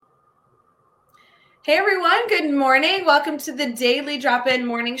Hey everyone, good morning. Welcome to the Daily Drop-In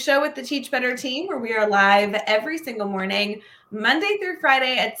Morning Show with the Teach Better team, where we are live every single morning, Monday through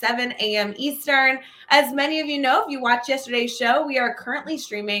Friday at 7 a.m. Eastern. As many of you know, if you watched yesterday's show, we are currently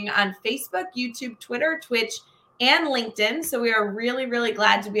streaming on Facebook, YouTube, Twitter, Twitch, and LinkedIn. So we are really, really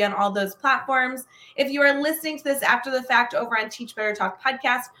glad to be on all those platforms. If you are listening to this after the fact over on Teach Better Talk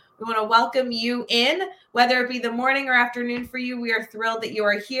podcast, we want to welcome you in, whether it be the morning or afternoon for you. We are thrilled that you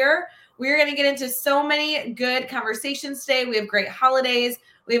are here. We're going to get into so many good conversations today. We have great holidays.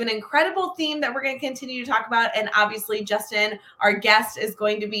 We have an incredible theme that we're going to continue to talk about. And obviously, Justin, our guest, is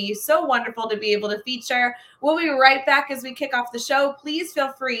going to be so wonderful to be able to feature. We'll be right back as we kick off the show. Please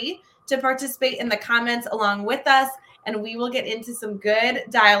feel free to participate in the comments along with us, and we will get into some good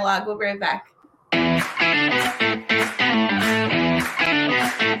dialogue. We'll be right back.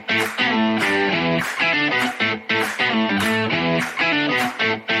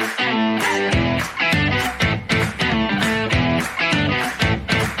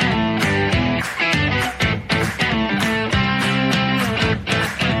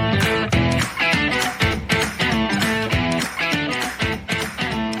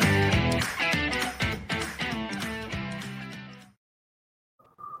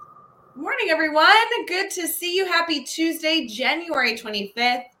 Morning, everyone. Good to see you. Happy Tuesday, January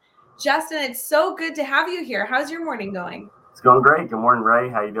 25th. Justin, it's so good to have you here. How's your morning going? It's going great. Good morning, Ray.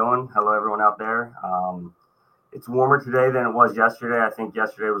 How you doing? Hello, everyone out there. It's warmer today than it was yesterday. I think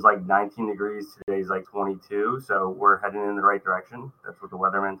yesterday was like 19 degrees. Today's like 22. So we're heading in the right direction. That's what the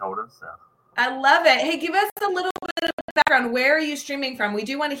weatherman told us. So. I love it. Hey, give us a little bit of background. Where are you streaming from? We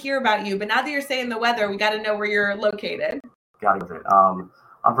do want to hear about you, but now that you're saying the weather, we got to know where you're located. Got it.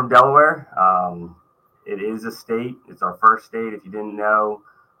 I'm from Delaware. It is a state. It's our first state. If you didn't know,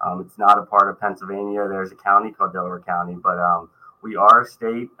 it's not a part of Pennsylvania. There's a county called Delaware County, but we are a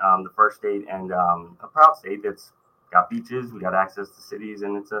state, the first state, and a proud state that's got beaches. We got access to cities,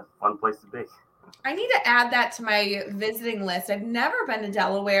 and it's a fun place to be. I need to add that to my visiting list. I've never been to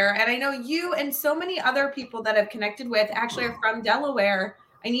Delaware, and I know you and so many other people that I've connected with actually are from Delaware.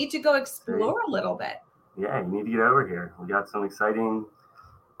 I need to go explore a little bit. Yeah, you need to get over here. We got some exciting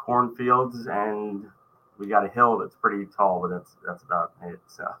cornfields, and we got a hill that's pretty tall, but that's about it.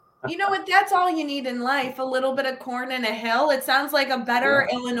 So. You know what? That's all you need in life. A little bit of corn and a hill. It sounds like a better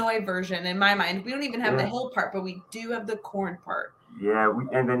Illinois version in my mind. We don't even have the hill part, but we do have the corn part. Yeah,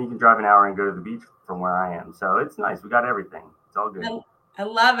 and then you can drive an hour and go to the beach from where I am. So it's nice. We got everything. It's all good. I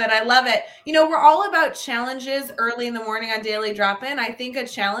love it. I love it. You know, we're all about challenges early in the morning on Daily Drop-In. I think a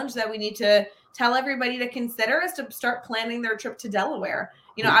challenge that we need to tell everybody to consider is to start planning their trip to Delaware.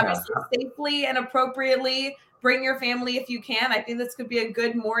 You know, obviously safely and appropriately. Bring your family if you can. I think this could be a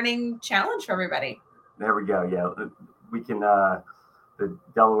good morning challenge for everybody. There we go. Yeah, we can. The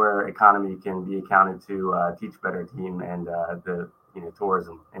Delaware economy can be accounted to Teach Better team and the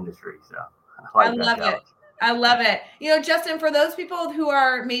tourism industry. So I love it. I love it. You know, Justin, for those people who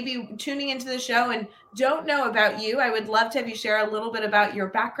are maybe tuning into the show and don't know about you, I would love to have you share a little bit about your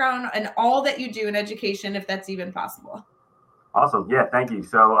background and all that you do in education, if that's even possible. Awesome. Yeah, thank you.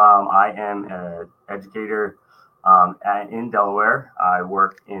 So I am an educator in Delaware. I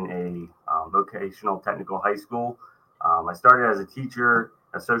work in a vocational technical high school. I started as a teacher,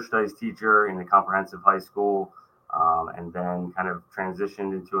 a social studies teacher in a comprehensive high school, and then kind of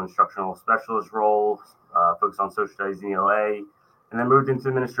transitioned into an instructional specialist role, focused on social studies in ELA, and then moved into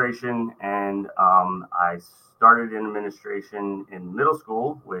administration. And I started in administration in middle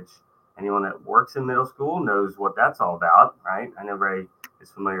school, which anyone that works in middle school knows what that's all about, right? I know Ray is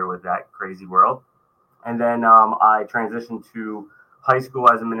familiar with that crazy world. And then I transitioned to high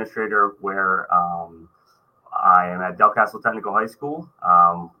school as administrator, where I am at Del Castle Technical High School.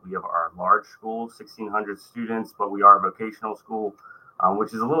 We have our large school, 1,600 students, but we are a vocational school,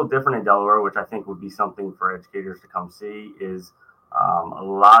 which is a little different in Delaware, which I think would be something for educators to come see. Is a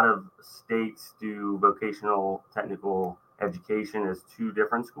lot of states do vocational technical education as two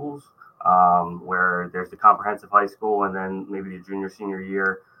different schools, where there's the comprehensive high school, and then maybe the junior, senior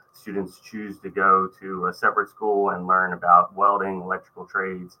year, students choose to go to a separate school and learn about welding, electrical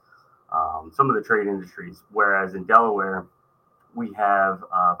trades, some of the trade industries. Whereas in Delaware, we have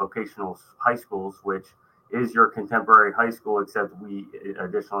vocational high schools, which is your contemporary high school, except we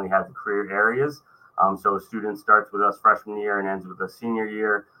additionally have the career areas. So a student starts with us freshman year and ends with a senior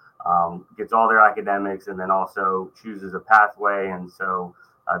year, gets all their academics, and then also chooses a pathway. And so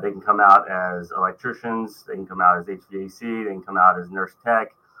they can come out as electricians, they can come out as HVAC, they can come out as nurse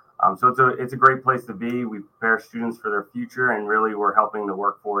tech. So it's a great place to be. We prepare students for their future, and really we're helping the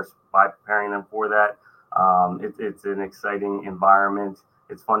workforce by preparing them for that. It's an exciting environment.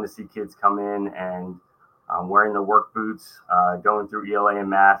 it's fun to see kids come in and wearing the work boots, going through ELA and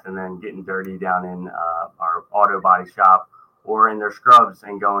math, and then getting dirty down in our auto body shop, or in their scrubs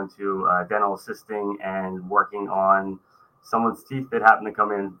and going to dental assisting and working on someone's teeth that happen to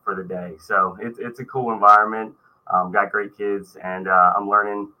come in for the day. So it's a cool environment. Got great kids, and I'm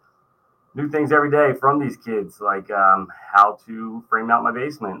learning new things every day from these kids, like how to frame out my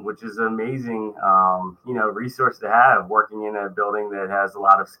basement, which is an amazing, resource to have working in a building that has a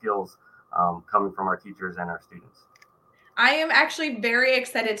lot of skills coming from our teachers and our students. I am actually very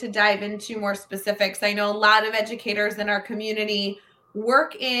excited to dive into more specifics. I know a lot of educators in our community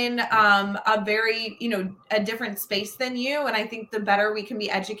work in a very, a different space than you. And I think the better we can be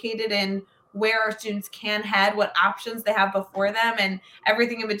educated in where our students can head, what options they have before them, and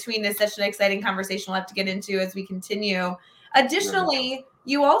everything in between is such an exciting conversation we'll have to get into as we continue. Additionally,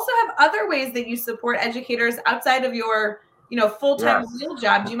 you also have other ways that you support educators outside of your, full-time real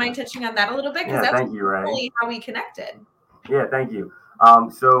job. Do you mind touching on that a little bit? Because that's really how we connected. Yeah, thank you.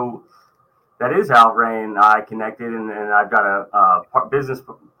 So that is how Ray and I connected, and I've got a business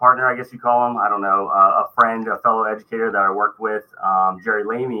partner, I guess you call him. I don't know, a friend, a fellow educator that I worked with, Jerry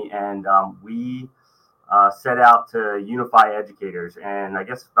Lamy, and we set out to unify educators. And I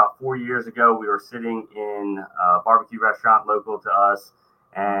guess about 4 years ago, we were sitting in a barbecue restaurant local to us,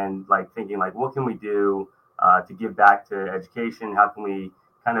 and thinking what can we do to give back to education? How can we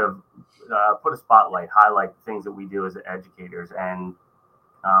kind of put a spotlight, highlight the things that we do as educators? And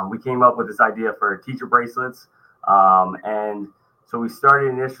we came up with this idea for teacher bracelets. And so we started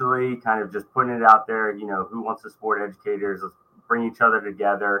initially kind of just putting it out there, who wants to support educators? Let's bring each other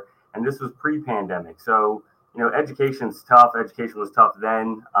together. And this was pre-pandemic. So, education's tough. Education was tough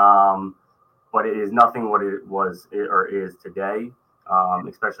then, but it is nothing what it was or is today,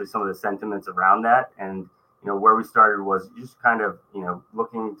 especially some of the sentiments around that. And, where we started was just kind of,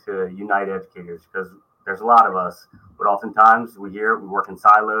 looking to unite educators, because there's a lot of us, but oftentimes we work in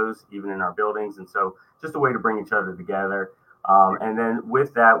silos, even in our buildings. And so just a way to bring each other together. And then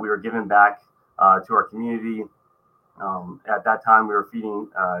with that, we were giving back to our community. At that time, we were feeding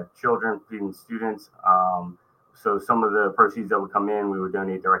children, feeding students. So some of the proceeds that would come in, we would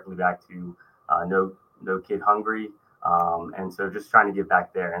donate directly back to No Kid Hungry. And so just trying to get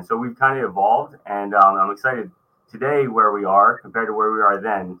back there. And so we've kind of evolved, and I'm excited today where we are compared to where we are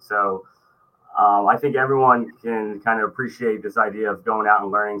then. So I think everyone can kind of appreciate this idea of going out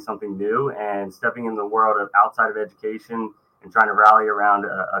and learning something new and stepping in the world of outside of education and trying to rally around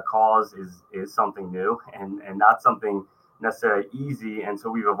a cause is something new and not something necessarily easy. And so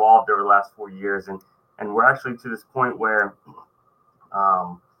we've evolved over the last 4 years, and we're actually to this point where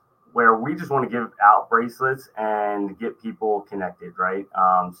we just want to give out bracelets and get people connected, right?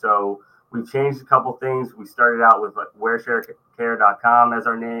 So we've changed a couple things. We started out with wearsharecare.com as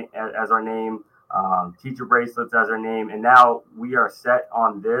our name, teacher bracelets as our name, and now we are set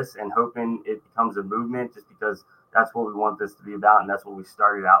on this and hoping it becomes a movement, just because that's what we want this to be about, and that's what we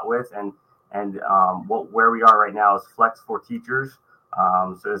started out with. And where we are right now is Flex for Teachers.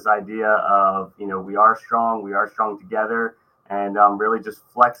 So this idea of we are strong together, and really just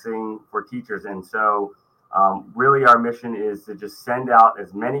flexing for teachers. And so really our mission is to just send out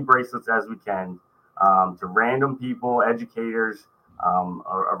as many bracelets as we can to random people, educators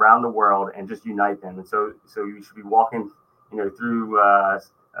around the world, and just unite them. And so you should be walking through a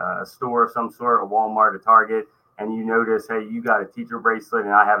store of some sort, a Walmart, a Target, and you notice, hey, you got a teacher bracelet,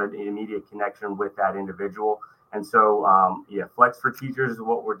 and I have an immediate connection with that individual. And so Flex for Teachers is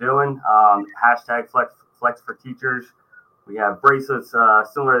what we're doing. Hashtag Flex for Teachers. We have bracelets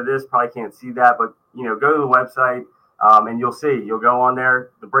similar to this. Probably can't see that, but go to the website and you'll see. You'll go on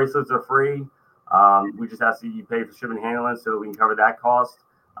there. The bracelets are free. We just ask that you pay for shipping and handling so that we can cover that cost.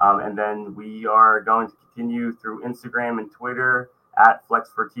 And then we are going to continue through Instagram and Twitter at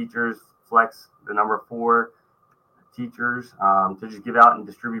Flex for Teachers, Flex the number 4 Teachers, to just give out and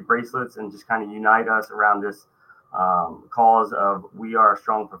distribute bracelets and just kind of unite us around this cause of we are a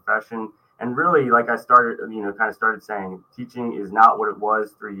strong profession. And really, like I started saying, teaching is not what it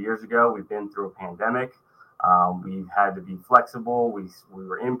was 3 years ago. We've been through a pandemic. We've had to be flexible. We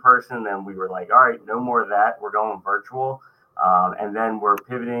were in person, then we were like, all right, no more of that. We're going virtual. And then we're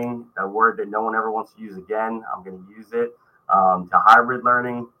pivoting, a word that no one ever wants to use again. I'm going to use it, to hybrid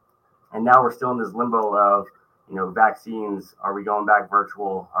learning. And now we're still in this limbo of, vaccines. Are we going back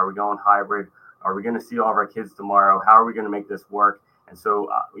virtual? Are we going hybrid? Are we going to see all of our kids tomorrow? How are we going to make this work? And so,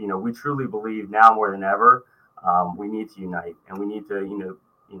 we truly believe now more than ever, we need to unite, and we need to,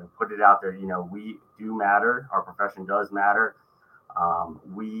 put it out there. We do matter. Our profession does matter. And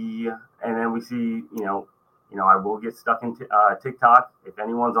then we see, I will get stuck in TikTok. If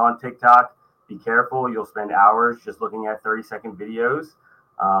anyone's on TikTok, be careful. You'll spend hours just looking at 30-second videos.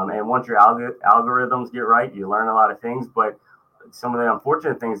 And once your algorithms get right, you learn a lot of things. But some of the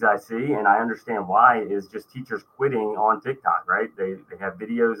unfortunate things that I see, and I understand why, is just teachers quitting on TikTok, right? They have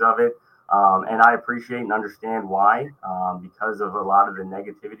videos of it. And I appreciate and understand why, because of a lot of the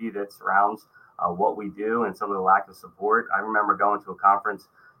negativity that surrounds what we do and some of the lack of support. I remember going to a conference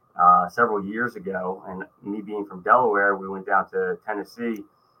several years ago, and me being from Delaware, we went down to Tennessee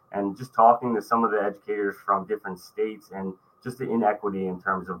and just talking to some of the educators from different states and just the inequity in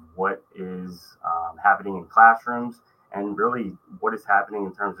terms of what is happening in classrooms and really what is happening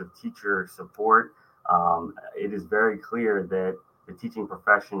in terms of teacher support. It is very clear that the teaching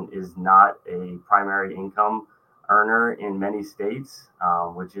profession is not a primary income earner in many states,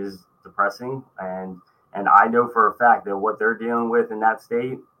 which is depressing. And I know for a fact that what they're dealing with in that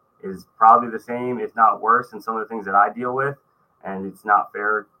state is probably the same, if not worse, than some of the things that I deal with. And it's not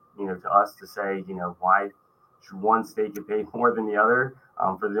fair, to us to say, why should one state get paid more than the other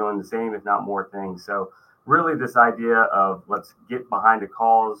for doing the same, if not more things. So really this idea of let's get behind the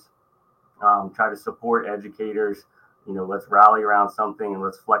cause, try to support educators, let's rally around something and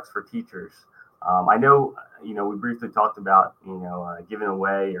let's flex for teachers. I know, we briefly talked about, giving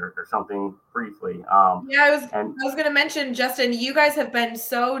away or something briefly. I was going to mention, Justin, you guys have been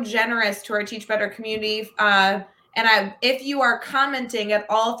so generous to our Teach Better community. If you are commenting at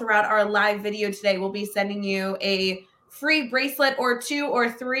all throughout our live video today, we'll be sending you a free bracelet or 2 or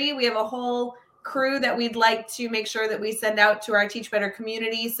 3. We have a whole crew that we'd like to make sure that we send out to our Teach Better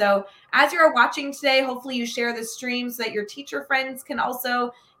community. So as you're watching today, hopefully you share the stream so that your teacher friends can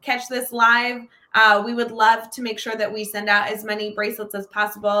also catch this live. We would love to make sure that we send out as many bracelets as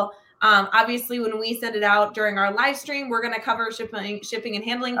possible. Obviously, when we send it out during our live stream, we're going to cover shipping and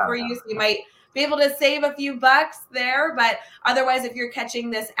handling for you. So you might be able to save a few bucks there. But otherwise, if you're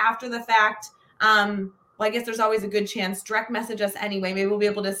catching this after the fact, I guess there's always a good chance. Direct message us anyway. Maybe we'll be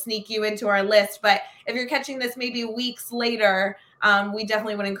able to sneak you into our list. But if you're catching this maybe weeks later, we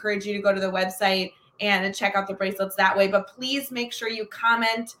definitely would encourage you to go to the website and check out the bracelets that way. But please make sure you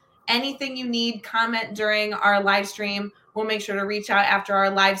comment anything you need. Comment during our live stream. We'll make sure to reach out after our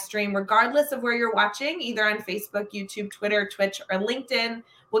live stream, regardless of where you're watching, either on Facebook, YouTube, Twitter, Twitch, or LinkedIn.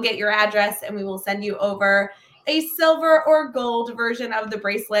 We'll get your address and we will send you over a silver or gold version of the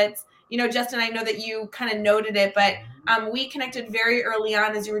bracelets. Justin, I know that you kind of noted it, but we connected very early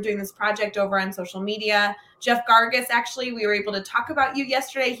on as you were doing this project over on social media. Jeff Gargas, actually, we were able to talk about you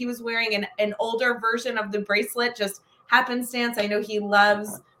yesterday. He was wearing an older version of the bracelet, just happenstance. I know he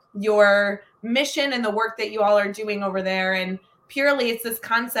loves your mission and the work that you all are doing over there. And purely it's this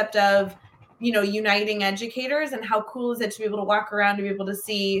concept of, uniting educators, and how cool is it to be able to walk around, to be able to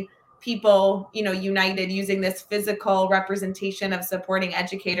see people, united using this physical representation of supporting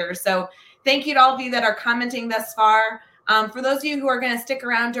educators. So thank you to all of you that are commenting thus far. For those of you who are going to stick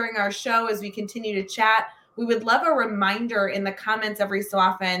around during our show as we continue to chat, we would love a reminder in the comments every so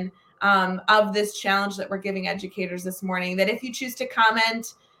often of this challenge that we're giving educators this morning, that if you choose to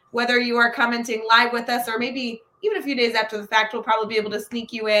comment, whether you are commenting live with us or maybe even a few days after the fact, we'll probably be able to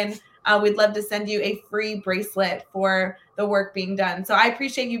sneak you in. We'd love to send you a free bracelet for the work being done. So I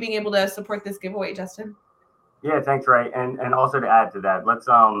appreciate you being able to support this giveaway, Justin. Yeah, thanks, Ray. And also to add to that,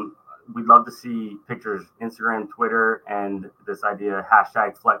 we'd love to see pictures, Instagram, Twitter, and this idea,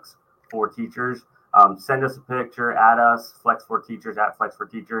 #Flex4Teachers. Send us a picture, add us, Flex4Teachers,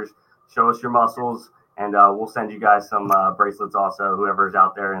 @Flex4Teachers. Show us your muscles, and we'll send you guys some bracelets also, whoever's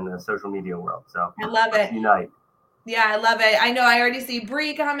out there in the social media world. So I love it. Unite. Yeah, I love it. I know I already see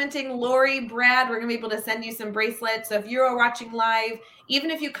Bree commenting, Lori, Brad, we're going to be able to send you some bracelets. So if you're watching live, even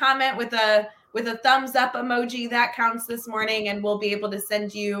if you comment with a thumbs up emoji, that counts this morning, and we'll be able to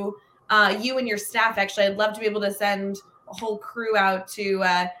send you, you and your staff. Actually, I'd love to be able to send a whole crew out to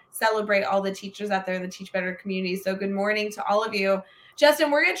celebrate all the teachers out there in the Teach Better community. So good morning to all of you.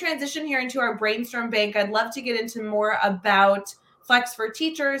 Justin, we're going to transition here into our brainstorm bank. I'd love to get into more about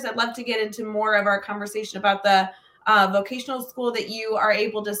Flex4Teachers. I'd love to get into more of our conversation about the vocational school that you are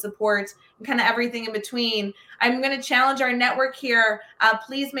able to support, and kind of everything in between. I'm going to challenge our network here.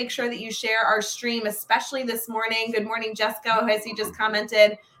 Please make sure that you share our stream, especially this morning. Good morning, Jessica, as you just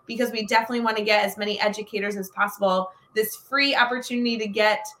commented, because we definitely want to get as many educators as possible this free opportunity to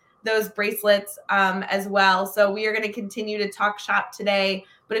get those bracelets as well. So we are going to continue to talk shop today.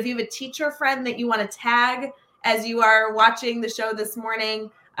 But if you have a teacher friend that you want to tag as you are watching the show this morning,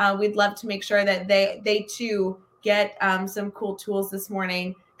 we'd love to make sure that they too get some cool tools this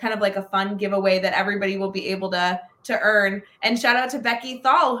morning kind of like a fun giveaway that everybody will be able to earn. And shout out to Becky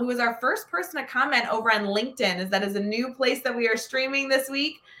Thal, who was our first person to comment over on LinkedIn, as that is a new place that we are streaming this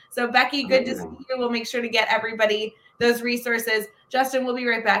week. So Becky, good to see you. We'll make sure to get everybody those resources. Justin, we'll be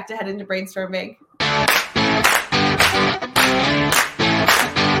right back to head into brainstorming.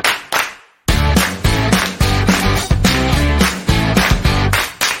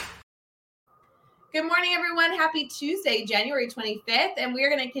 Good morning, everyone. Happy Tuesday, January 25th. And we're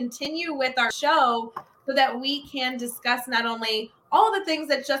going to continue with our show so that we can discuss not only all the things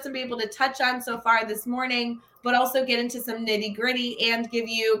that Justin be able to touch on so far this morning, but also get into some nitty gritty and give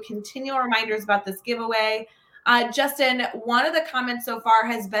you continual reminders about this giveaway. Justin, one of the comments so far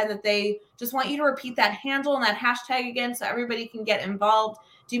has been that they just want you to repeat that handle and that hashtag again so everybody can get involved.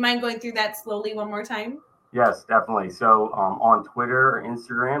 Do you mind going through that slowly one more time? Yes, definitely. So on Twitter or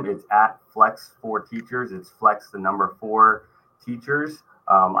Instagram, it's at Flex4Teachers. It's Flex, the number 4 teachers.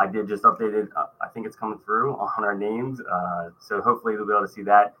 I did just update it. I think it's coming through on our names. So hopefully you'll be able to see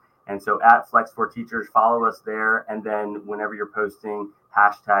that. And so at Flex4Teachers, follow us there. And then whenever you're posting,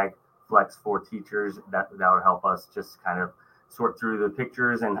 hashtag Flex4Teachers, that would help us just kind of sort through the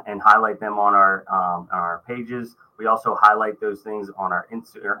pictures and highlight them on our pages. We also highlight those things on our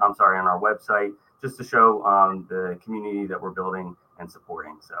on our website, just to show the community that we're building and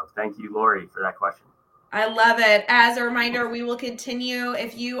supporting. So thank you, Lori, for that question. I love it. As a reminder, we will continue.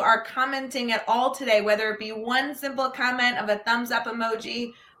 If you are commenting at all today, whether it be one simple comment of a thumbs up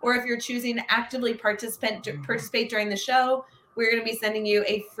emoji, or if you're choosing to actively participate during the show, we're going to be sending you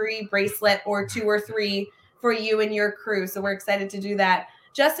a free bracelet or 2 or 3 for you and your crew. So we're excited to do that.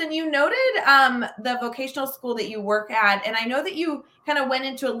 Justin, you noted the vocational school that you work at, and I know that you kind of went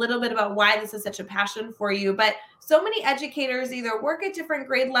into a little bit about why this is such a passion for you, but so many educators either work at different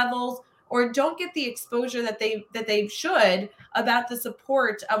grade levels or don't get the exposure that they should about the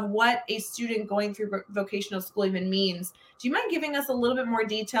support of what a student going through vocational school even means. Do you mind giving us a little bit more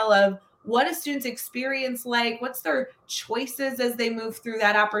detail of what a student's experience like? What's their choices as they move through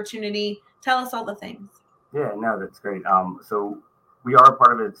that opportunity? Tell us all the things. Yeah, no, that's great. So we are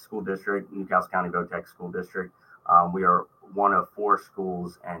part of a school district, Newcastle County Vo-Tech School District. We are one of 4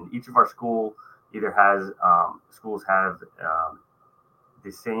 schools, and each of our schools have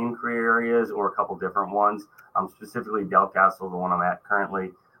the same career areas or a couple different ones. Specifically, Delcastle, the one I'm at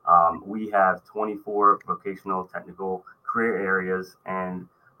currently, we have 24 vocational technical career areas, and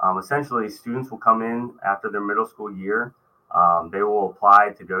essentially students will come in after their middle school year. They will apply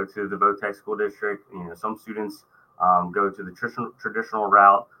to go to the Vo-Tech School District. Some students go to the traditional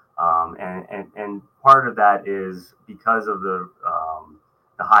route, and part of that is because of the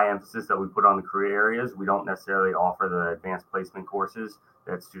high emphasis that we put on the career areas. We don't necessarily offer the advanced placement courses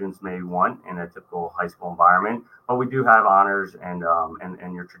that students may want in a typical high school environment, but we do have honors and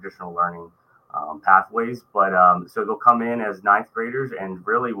your traditional learning pathways. But so they'll come in as 9th graders, and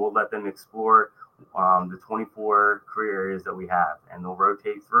really we'll let them explore the 24 career areas that we have, and they'll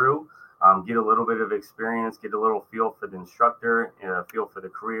rotate through, get a little bit of experience, get a little feel for the instructor, feel for the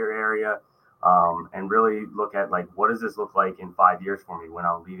career area, and really look at, like, what does this look like in 5 years for me when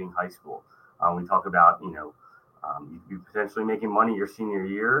I'm leaving high school? We talk about, you could be potentially making money your senior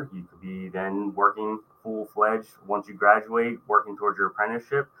year. You could be then working full-fledged once you graduate, working towards your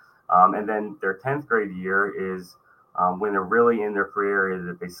apprenticeship. And then their 10th grade year is when they're really in their career area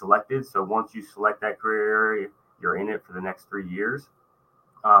that they selected. So once you select that career area, you're in it for the next 3 years,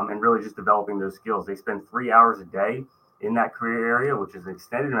 and really just developing those skills. They spend 3 hours a day in that career area, which is an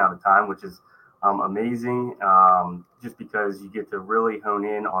extended amount of time, which is amazing, just because you get to really hone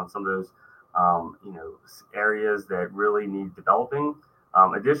in on some of those areas that really need developing.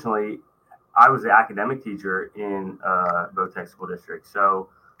 Additionally, I was an academic teacher in Vo-Tech School District. So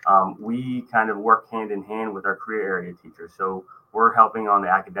we kind of work hand in hand with our career area teachers. So we're helping on the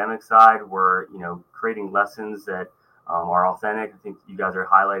academic side. We're, creating lessons that are authentic. I think you guys are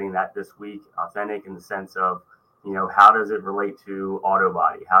highlighting that this week. Authentic in the sense of, how does it relate to auto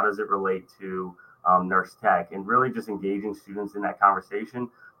body? How does it relate to nurse tech? And really just engaging students in that conversation.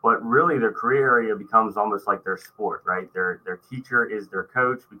 But really their career area becomes almost like their sport, right? Their teacher is their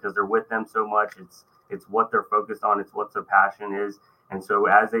coach because they're with them so much. It's what they're focused on. It's what their passion is. And so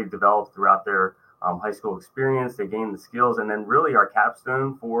as they develop throughout their high school experience, they gain the skills. And then really our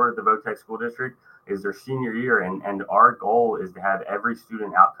capstone for the Vo-Tech School District is their senior year. And our goal is to have every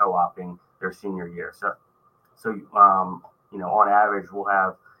student out co-oping their senior year. So on average, we'll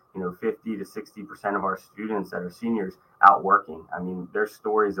have 50 to 60% of our students that are seniors out working. I mean, there's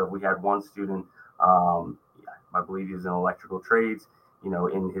stories of, we had one student, I believe he was in electrical trades,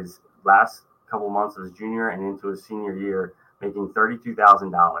 in his last couple months of his junior and into his senior year, making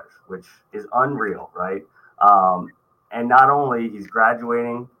 $32,000, which is unreal, right? And not only he's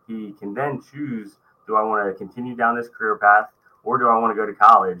graduating, he can then choose, do I want to continue down this career path, or do I want to go to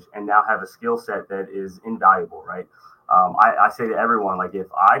college and now have a skill set that is invaluable, right? I say to everyone, like, if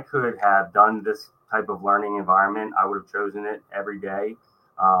I could have done this type of learning environment, I would have chosen it every day.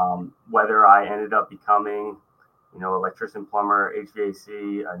 Whether I ended up becoming, electrician, plumber,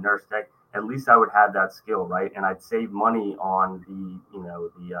 HVAC, a nurse tech, at least I would have that skill, right? And I'd save money on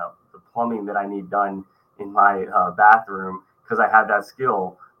the plumbing that I need done in my bathroom because I had that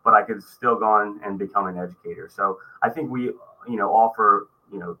skill, but I could still go on and become an educator. So I think we, offer,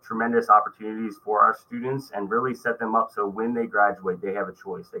 tremendous opportunities for our students and really set them up so when they graduate, they have a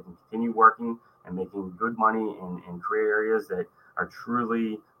choice. They can continue working and making good money in career areas that are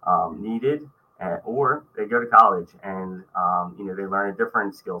truly needed, or they go to college and they learn a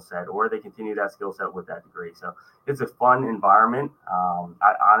different skill set, or they continue that skill set with that degree. So it's a fun environment.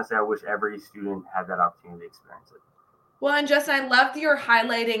 Honestly, I wish every student had that opportunity to experience it. Well, and Justin, I loved your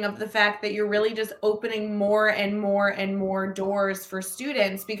highlighting of the fact that you're really just opening more and more and more doors for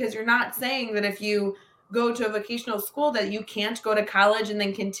students, because you're not saying that if you go to a vocational school that you can't go to college and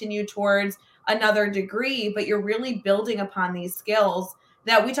then continue towards another degree, but you're really building upon these skills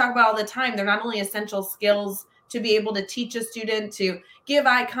that we talk about all the time. They're not only essential skills to be able to teach a student to give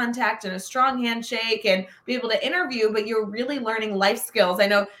eye contact and a strong handshake and be able to interview, but you're really learning life skills. I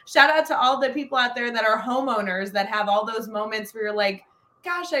know, shout out to all the people out there that are homeowners that have all those moments where you're like,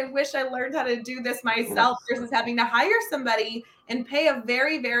 gosh, I wish I learned how to do this myself, versus having to hire somebody and pay a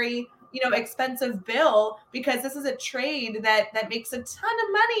very, very, expensive bill, because this is a trade that makes a ton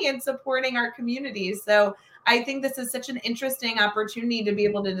of money in supporting our communities. So I think this is such an interesting opportunity to be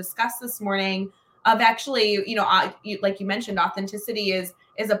able to discuss this morning, of actually, like you mentioned, authenticity is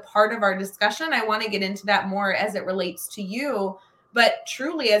a part of our discussion. I want to get into that more as it relates to you, but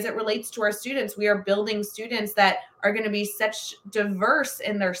truly as it relates to our students, we are building students that are going to be such diverse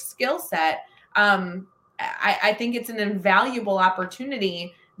in their skill set. I think it's an invaluable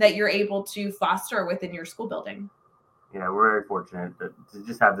opportunity that you're able to foster within your school building. Yeah, we're very fortunate to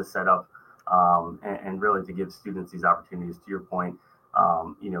just have this set up, and really to give students these opportunities. To your point,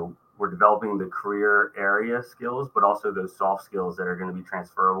 we're developing the career area skills, but also those soft skills that are going to be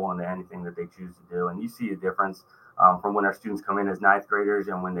transferable into anything that they choose to do. And you see a difference from when our students come in as ninth graders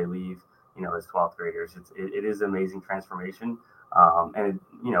and when they leave, as 12th graders. It is amazing transformation. And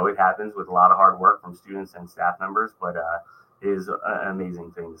it happens with a lot of hard work from students and staff members, but it is an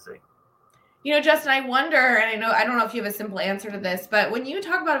amazing thing to see. Justin, I wonder, and I don't know if you have a simple answer to this, but when you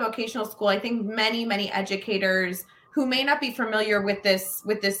talk about a vocational school, I think many, many educators who may not be familiar with this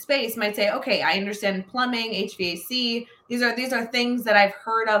space might say, okay, I understand plumbing, HVAC. These are things that I've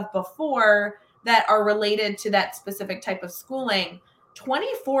heard of before that are related to that specific type of schooling.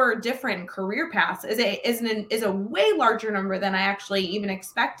 24 different career paths is a way larger number than I actually even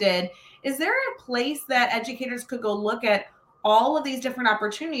expected. Is there a place that educators could go look at all of these different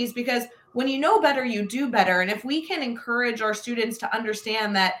opportunities? Because when you know better, you do better. And if we can encourage our students to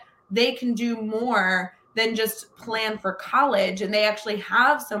understand that they can do more than just plan for college, and they actually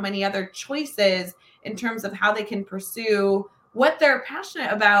have so many other choices in terms of how they can pursue what they're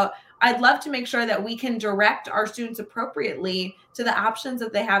passionate about, I'd love to make sure that we can direct our students appropriately to the options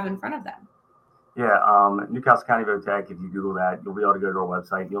that they have in front of them. Yeah, Newcastle County VOTech, if you Google that, you'll be able to go to our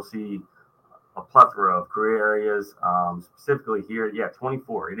website. You'll see a plethora of career areas, specifically here. Yeah,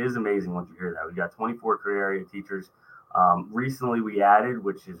 24. It is amazing once you hear that. We got 24 career area teachers. Recently we added,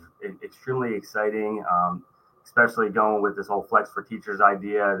 which is extremely exciting, especially going with this whole Flex for Teachers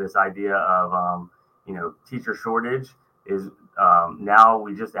idea, this idea of, teacher shortage is now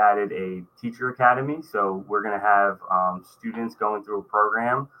we just added a teacher academy. So we're going to have students going through a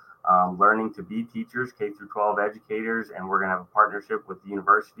program, learning to be teachers, K through 12 educators, and we're going to have a partnership with the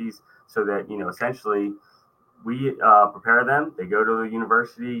universities so that, essentially we prepare them, they go to the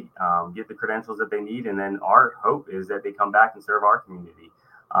university, get the credentials that they need, and then our hope is that they come back and serve our community.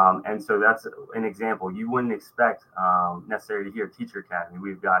 And so that's an example. You wouldn't expect necessarily to hear Teacher Academy.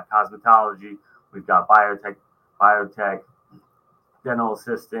 We've got cosmetology, we've got biotech, dental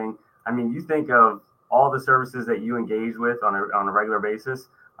assisting. I mean, you think of all the services that you engage with on a regular basis,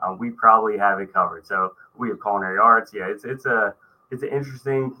 we probably have it covered. So we have culinary arts. Yeah, it's an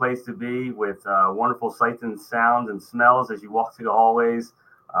interesting place to be with wonderful sights and sounds and smells as you walk through the hallways.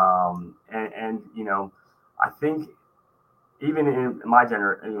 And I think even in my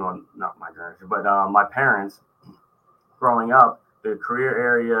generation, not my generation, but my parents growing up, the career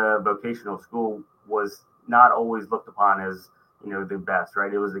area vocational school was not always looked upon as, the best,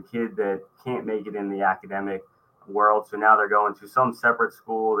 right? It was a kid that can't make it in the academic world. So now they're going to some separate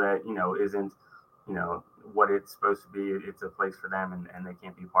school that, isn't, what it's supposed to be. It's a place for them, and they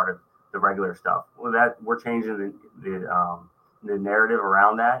can't be part of the regular stuff. Well, that we're changing the narrative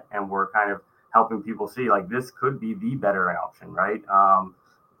around that, and we're kind of helping people see like this could be the better option, right?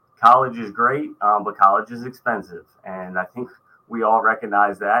 College is great, but college is expensive, and I think we all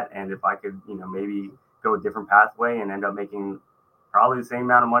recognize that. And if I could, maybe go a different pathway and end up making probably the same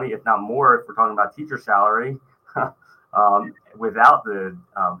amount of money, if not more, if we're talking about teacher salary, without the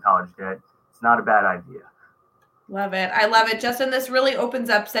college debt, it's not a bad idea. Love it. I love it. Justin, this really opens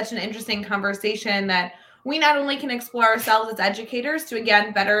up such an interesting conversation that we not only can explore ourselves as educators to,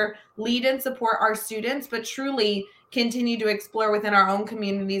 again, better lead and support our students, but truly continue to explore within our own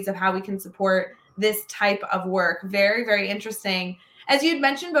communities of how we can support this type of work. Very, very interesting. As you'd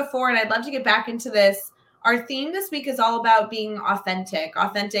mentioned before, and I'd love to get back into this, our theme this week is all about being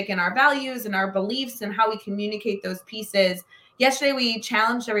authentic in our values and our beliefs and how we communicate those pieces. Yesterday, we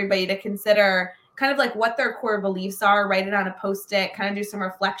challenged everybody to consider kind of like what their core beliefs are, write it on a Post-it, kind of do some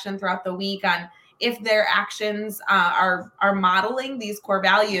reflection throughout the week on if their actions are modeling these core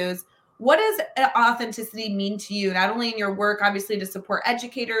values. What does authenticity mean to you, not only in your work, obviously, to support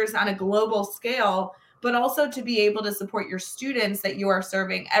educators on a global scale, but also to be able to support your students that you are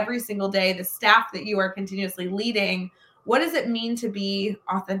serving every single day, the staff that you are continuously leading? What does it mean to be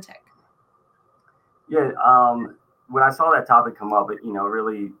authentic? Yeah, when I saw that topic come up, it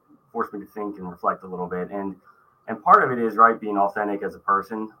really forced me to think and reflect a little bit. And part of it is, right, being authentic as a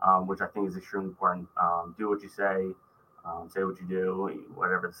person, which I think is extremely important. Do what you say what you do,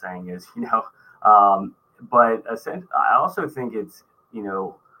 whatever the saying is, But I also think it's,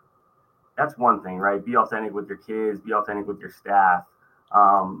 that's one thing, right? Be authentic with your kids, be authentic with your staff.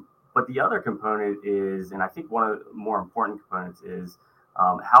 But the other component is, and I think one of the more important components is,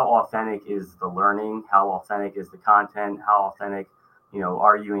 how authentic is the learning? How authentic is the content? How authentic,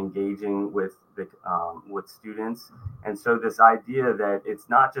 are you engaging with with students? And so this idea that it's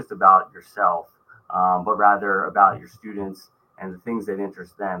not just about yourself, but rather about your students and the things that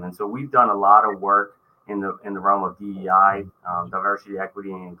interest them. And so we've done a lot of work in the realm of DEI, diversity,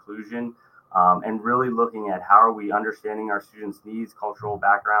 equity, and inclusion, and really looking at how are we understanding our students' needs, cultural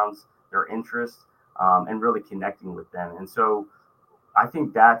backgrounds, their interests, and really connecting with them. And so I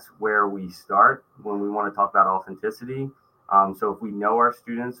think that's where we start when we want to talk about authenticity. So if we know our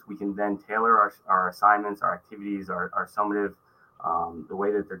students, we can then tailor our assignments, our activities, our summative, the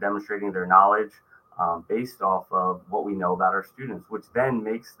way that they're demonstrating their knowledge, based off of what we know about our students, which then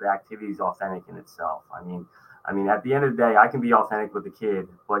makes the activities authentic in itself. I mean, at the end of the day, I can be authentic with the kid,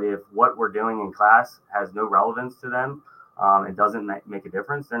 but if what we're doing in class has no relevance to them, it doesn't make a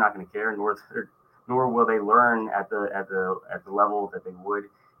difference, they're not going to care, nor will they learn at the level that they would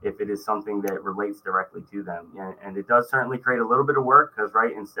if it is something that relates directly to them. And it does certainly create a little bit of work because,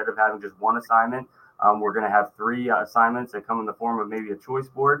 right, instead of having just one assignment, we're going to have 3 assignments that come in the form of maybe a choice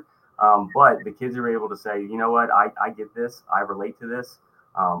board. But the kids are able to say, you know what, I get this, I relate to this,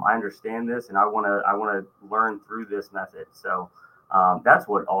 I understand this, and I want to learn through this method. So that's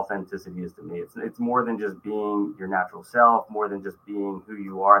what authenticity is to me. It's more than just being your natural self, more than just being who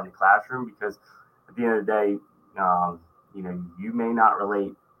you are in the classroom, because at the end of the day, you may not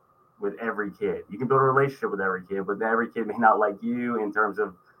relate with every kid. You can build a relationship with every kid, but every kid may not like you in terms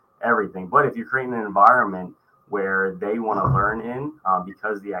of everything. But if you're creating an environment where they want to learn in,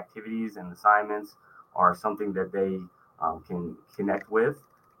 because the activities and assignments are something that they can connect with,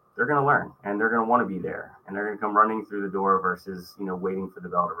 they're going to learn and they're going to want to be there and they're going to come running through the door versus, waiting for the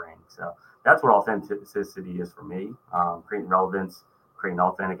bell to ring. So that's what authenticity is for me, creating relevance, creating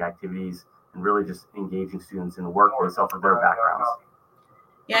authentic activities, and really just engaging students in the work based off of their backgrounds.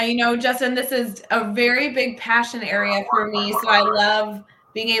 Yeah, Justin, this is a very big passion area for me. So I love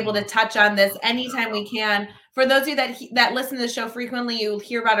being able to touch on this anytime we can. For those of you that listen to the show frequently, you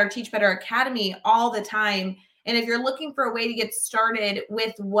hear about our Teach Better Academy all the time. And if you're looking for a way to get started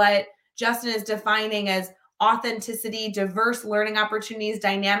with what Justin is defining as authenticity, diverse learning opportunities,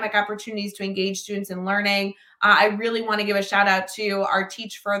 dynamic opportunities to engage students in learning, I really want to give a shout out to our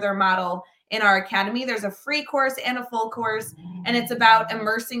Teach Further model in our academy. There's a free course and a full course, and it's about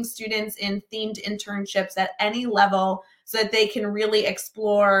immersing students in themed internships at any level so that they can really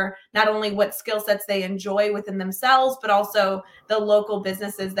explore not only what skill sets they enjoy within themselves, but also the local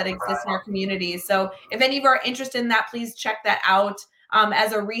businesses that exist in our communities. So if any of you are interested in that, please check that out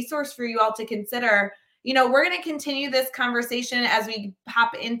as a resource for you all to consider. We're going to continue this conversation as we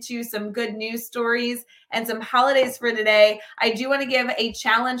hop into some good news stories and some holidays for today. I do want to give a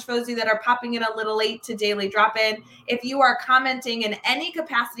challenge for those of you that are popping in a little late to Daily Drop-In. If you are commenting in any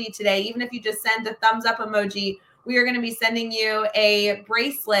capacity today, even if you just send a thumbs up emoji, we are going to be sending you a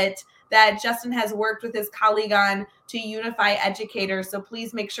bracelet that Justin has worked with his colleague on to unify educators. So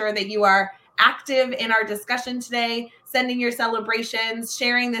please make sure that you are active in our discussion today, sending your celebrations,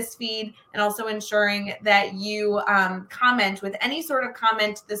 sharing this feed, and also ensuring that you comment with any sort of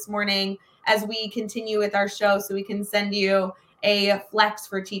comment this morning as we continue with our show so we can send you a Flex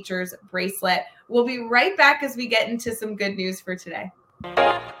for Teachers bracelet. We'll be right back as we get into some good news for today.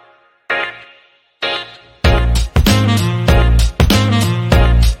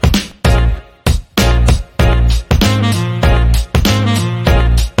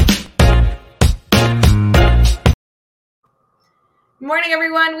 Morning,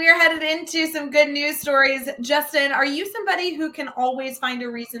 everyone. We are headed into some good news stories. Justin, are you somebody who can always find a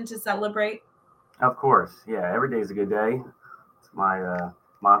reason to celebrate? Of course. Yeah, every day is a good day. It's my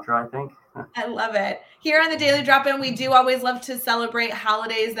mantra, I think. I love it. Here on the Daily Drop-In, we do always love to celebrate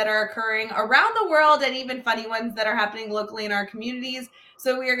holidays that are occurring around the world and even funny ones that are happening locally in our communities.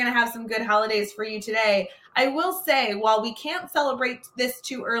 So we are going to have some good holidays for you today. I will say, while we can't celebrate this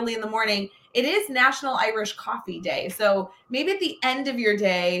too early in the morning, it is National Irish Coffee Day. So maybe at the end of your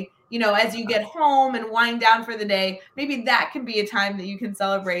day, as you get home and wind down for the day, maybe that can be a time that you can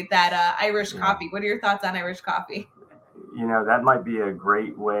celebrate that Irish coffee. What are your thoughts on Irish coffee? That might be a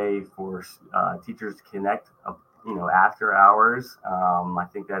great way for teachers to connect, after hours. I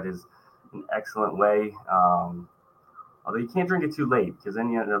think that is an excellent way. Although you can't drink it too late because then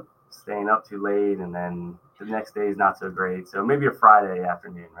you end up staying up too late and then the next day is not so great. So maybe a Friday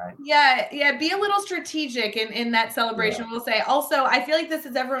afternoon, right? Yeah. Be a little strategic in that celebration. Yeah. We'll say also, I feel like this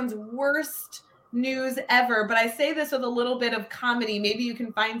is everyone's worst news ever, but I say this with a little bit of comedy. Maybe you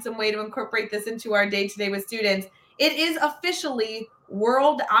can find some way to incorporate this into our day today with students. It is officially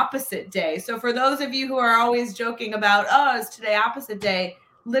World Opposite Day. So for those of you who are always joking about, is today opposite day?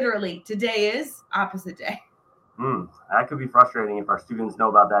 Literally, today is opposite day. That could be frustrating if our students know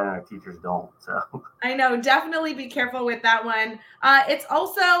about that and our teachers don't. So I know, definitely be careful with that one. It's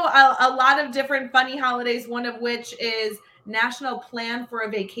also a lot of different funny holidays, one of which is National Plan for a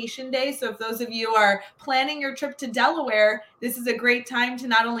Vacation Day. So if those of you are planning your trip to Delaware, this is a great time to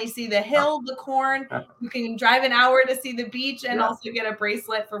not only see the hill, the corn, you can drive an hour to see the beach and also get a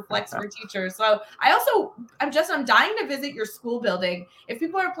bracelet for Flex for Teachers. So I'm dying to visit your school building. If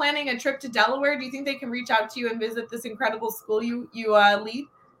people are planning a trip to Delaware, do you think they can reach out to you and visit this incredible school you lead?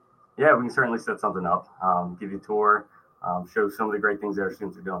 Yeah, we can certainly set something up, give you a tour, show some of the great things that our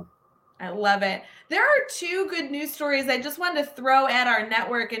students are doing. I love it. There are two good news stories I just wanted to throw at our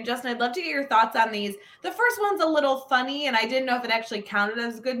network. And Justin, I'd love to get your thoughts on these. The first one's a little funny, and I didn't know if it actually counted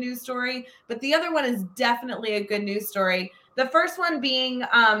as a good news story, but the other one is definitely a good news story. The first one being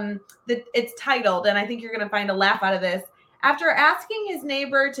it's titled, and I think you're going to find a laugh out of this. After asking his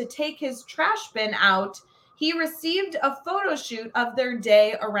neighbor to take his trash bin out, he received a photo shoot of their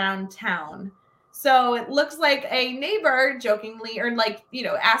day around town. So it looks like a neighbor jokingly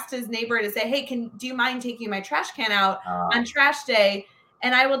asked his neighbor to say, hey, do you mind taking my trash can out on trash day?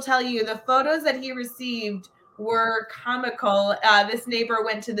 And I will tell you, the photos that he received were comical. This neighbor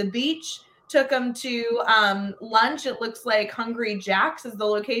went to the beach, took him to lunch. It looks like Hungry Jack's is the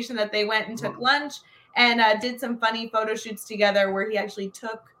location that they went and took lunch, and did some funny photo shoots together where he actually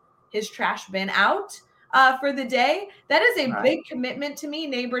took his trash bin out for the day. That is a big commitment to me,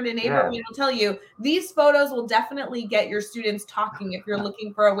 neighbor to neighbor. Yeah. I'll tell you, these photos will definitely get your students talking if you're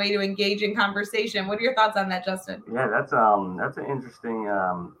looking for a way to engage in conversation. What are your thoughts on that, Justin? Yeah, that's an interesting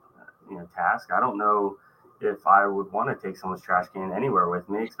task. I don't know if I would want to take someone's trash can anywhere with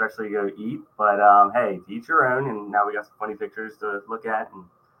me, especially to go eat. But hey, to each your own. And now we got some funny pictures to look at and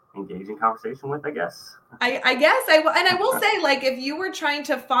engage in conversation with, I guess. I guess I will say, if you were trying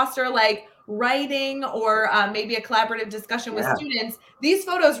to foster writing or maybe a collaborative discussion with students, these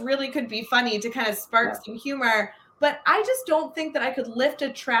photos really could be funny to kind of spark some humor. But I just don't think that I could lift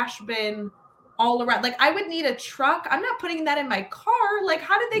a trash bin all around. I would need a truck. I'm not putting that in my car.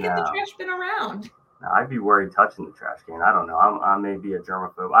 How did they get the trash bin around? No, I'd be worried touching the trash can. I don't know. I may be a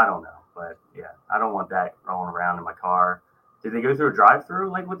germaphobe. I don't know. But yeah, I don't want that rolling around in my car. Did they go through a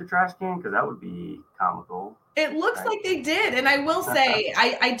drive-through with the trash can? Because that would be comical. It looks like they did. And I will say,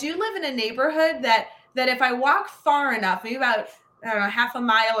 I do live in a neighborhood that if I walk far enough, maybe about, I don't know, half a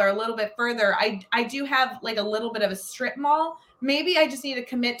mile or a little bit further, I do have a little bit of a strip mall. Maybe I just need to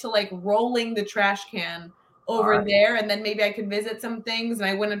commit to rolling the trash can over there. And then maybe I could visit some things and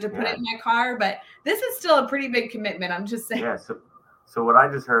I wouldn't have to put it in my car. But this is still a pretty big commitment. I'm just saying. Yeah. So what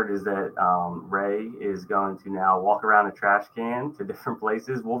I just heard is that Ray is going to now walk around a trash can to different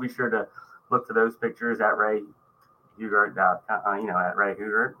places. We'll be sure to look for those pictures at Ray Hugert, at Ray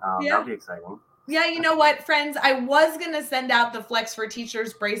Hugert. That'll be exciting. Yeah, you know what, friends? I was going to send out the Flex for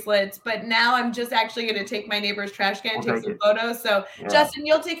Teachers bracelets, but now I'm just actually going to take my neighbor's trash can and take some photos. So, yeah. Justin,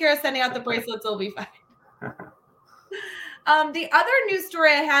 you'll take care of sending out the bracelets. It'll be fine. The other news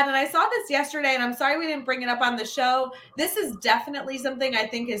story I had, and I saw this yesterday, and I'm sorry we didn't bring it up on the show. This is definitely something I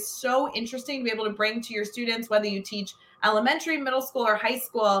think is so interesting to be able to bring to your students, whether you teach elementary, middle school, or high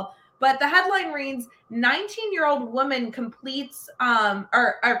school. But the headline reads, 19-year-old woman completes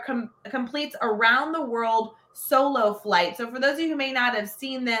completes around the world solo flight. So for those of you who may not have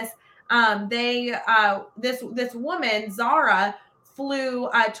seen this, this woman, Zara, flew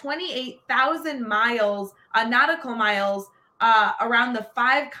 28,000 miles, nautical miles, around the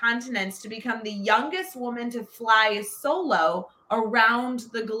 5 continents to become the youngest woman to fly solo around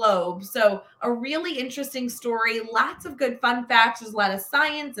the globe. So a really interesting story, lots of good fun facts. There's a lot of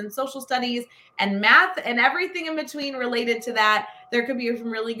science and social studies and math and everything in between related to that. There could be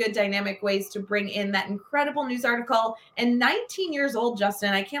some really good dynamic ways to bring in that incredible news article. And 19 years old,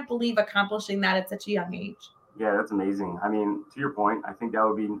 Justin, I can't believe accomplishing that at such a young age. Yeah, that's amazing. I mean, to your point, I think that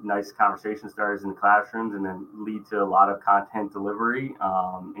would be nice conversation starters in the classrooms and then lead to a lot of content delivery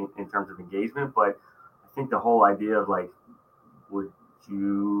in terms of engagement. But I think the whole idea of like, would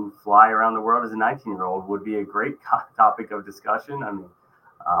you fly around the world as a 19-year-old would be a great topic of discussion. I mean,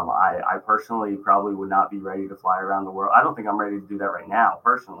 I personally probably would not be ready to fly around the world. I don't think I'm ready to do that right now,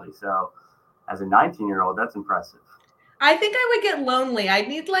 personally. So as a 19-year-old, that's impressive. I think I would get lonely. I'd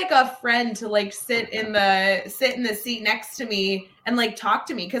need like a friend to like sit in the seat next to me and like talk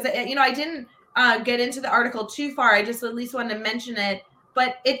to me. Cause I didn't get into the article too far. I just at least wanted to mention it,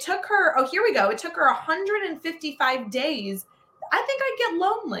 but it took her, here we go. It took her 155 days. I think I'd get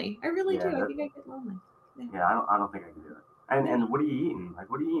lonely. I really do. I think I'd get lonely. Yeah, I don't think I can do it. And what are you eating? Like,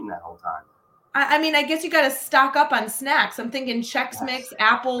 what are you eating that whole time? I mean, I guess you got to stock up on snacks. I'm thinking Chex Mix,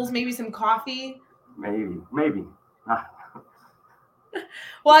 apples, maybe some coffee. Maybe.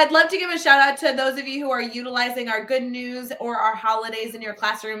 Well, I'd love to give a shout out to those of you who are utilizing our good news or our holidays in your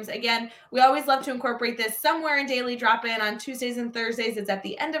classrooms. Again, we always love to incorporate this somewhere in Daily Drop-In. On Tuesdays and Thursdays, it's at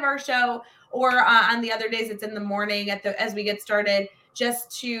the end of our show, or on the other days, it's in the morning as we get started,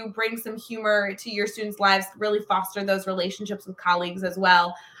 just to bring some humor to your students' lives, really foster those relationships with colleagues as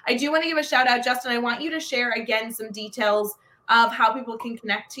well. I do want to give a shout out, Justin. I want you to share again some details of how people can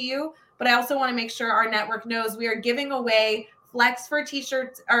connect to you, but I also want to make sure our network knows we are giving away Flex for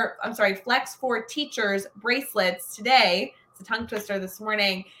Teachers bracelets today. It's a tongue twister this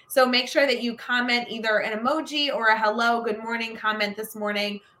morning. So make sure that you comment either an emoji or a hello, good morning comment this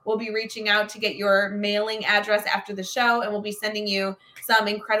morning. We'll be reaching out to get your mailing address after the show, and we'll be sending you some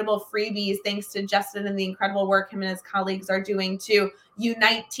incredible freebies thanks to Justin and the incredible work him and his colleagues are doing to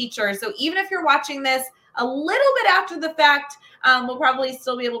unite teachers. So even if you're watching this a little bit after the fact, we'll probably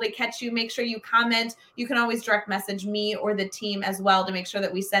still be able to catch you. Make sure you comment. You can always direct message me or the team as well to make sure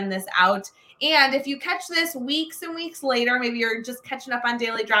that we send this out. And if you catch this weeks and weeks later, maybe you're just catching up on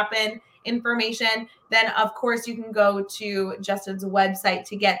Daily Drop-In information, then of course you can go to Justin's website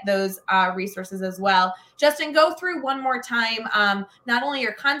to get those resources as well. Justin, go through one more time, not only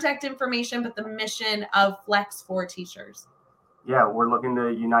your contact information, but the mission of Flex for Teachers. Yeah, we're looking to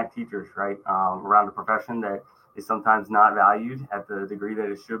unite teachers, right, around a profession that is sometimes not valued at the degree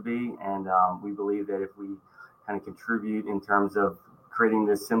that it should be. And we believe that if we kind of contribute in terms of creating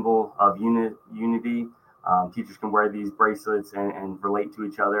this symbol of unity, teachers can wear these bracelets and relate to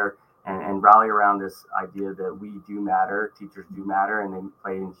each other and rally around this idea that we do matter, teachers do matter, and they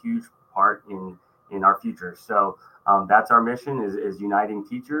play a huge part in our future. So that's our mission is uniting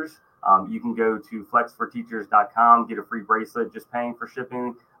teachers. You can go to flexforteachers.com, get a free bracelet, just paying for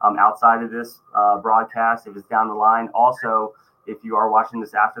shipping outside of this broadcast if it's down the line. Also, if you are watching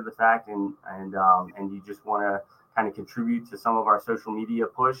this after the fact and you just want to kind of contribute to some of our social media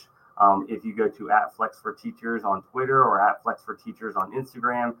push, if you go to @FlexForTeachers on Twitter or @FlexForTeachers on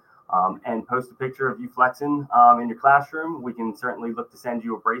Instagram and post a picture of you flexing in your classroom, we can certainly look to send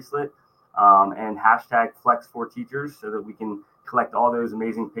you a bracelet and hashtag #FlexForTeachers so that we can collect all those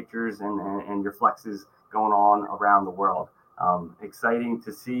amazing pictures and your flexes going on around the world. Exciting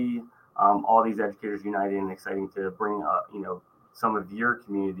to see all these educators united, and exciting to bring some of your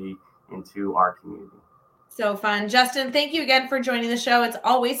community into our community. So fun. Justin, thank you again for joining the show. It's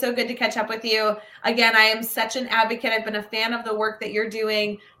always so good to catch up with you. Again, I am such an advocate. I've been a fan of the work that you're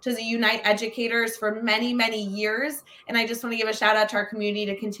doing to unite educators for many, many years. And I just want to give a shout out to our community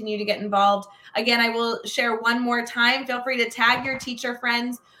to continue to get involved. Again, I will share one more time. Feel free to tag your teacher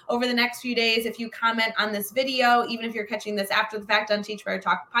friends over the next few days. If you comment on this video, even if you're catching this after the fact on Teach Better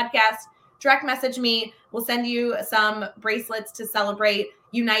Talk podcast, direct message me. We'll send you some bracelets to celebrate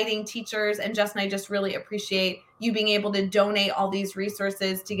uniting teachers. And Justin, I just really appreciate you being able to donate all these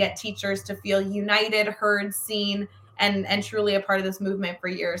resources to get teachers to feel united, heard, seen, and truly a part of this movement for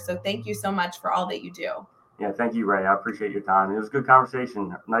years. So thank you so much for all that you do. Yeah, thank you, Ray. I appreciate your time. It was a good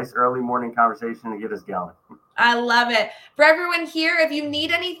conversation. Nice early morning conversation to get us going. I love it. For everyone here, if you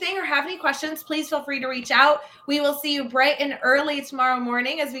need anything or have any questions, please feel free to reach out. We will see you bright and early tomorrow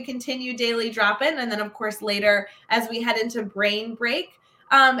morning as we continue Daily Drop-In. And then, of course, later as we head into Brain Break.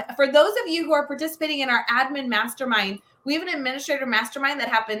 For those of you who are participating in our admin mastermind, we have an administrator mastermind that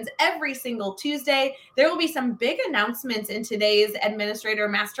happens every single Tuesday. There will be some big announcements in today's administrator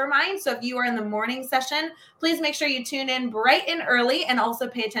mastermind. So if you are in the morning session, please make sure you tune in bright and early and also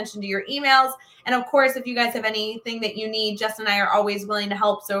pay attention to your emails. And of course, if you guys have anything that you need, Justin and I are always willing to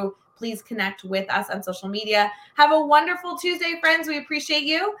help. So please connect with us on social media. Have a wonderful Tuesday, friends. We appreciate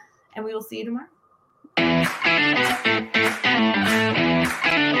you, and we will see you tomorrow. Hey!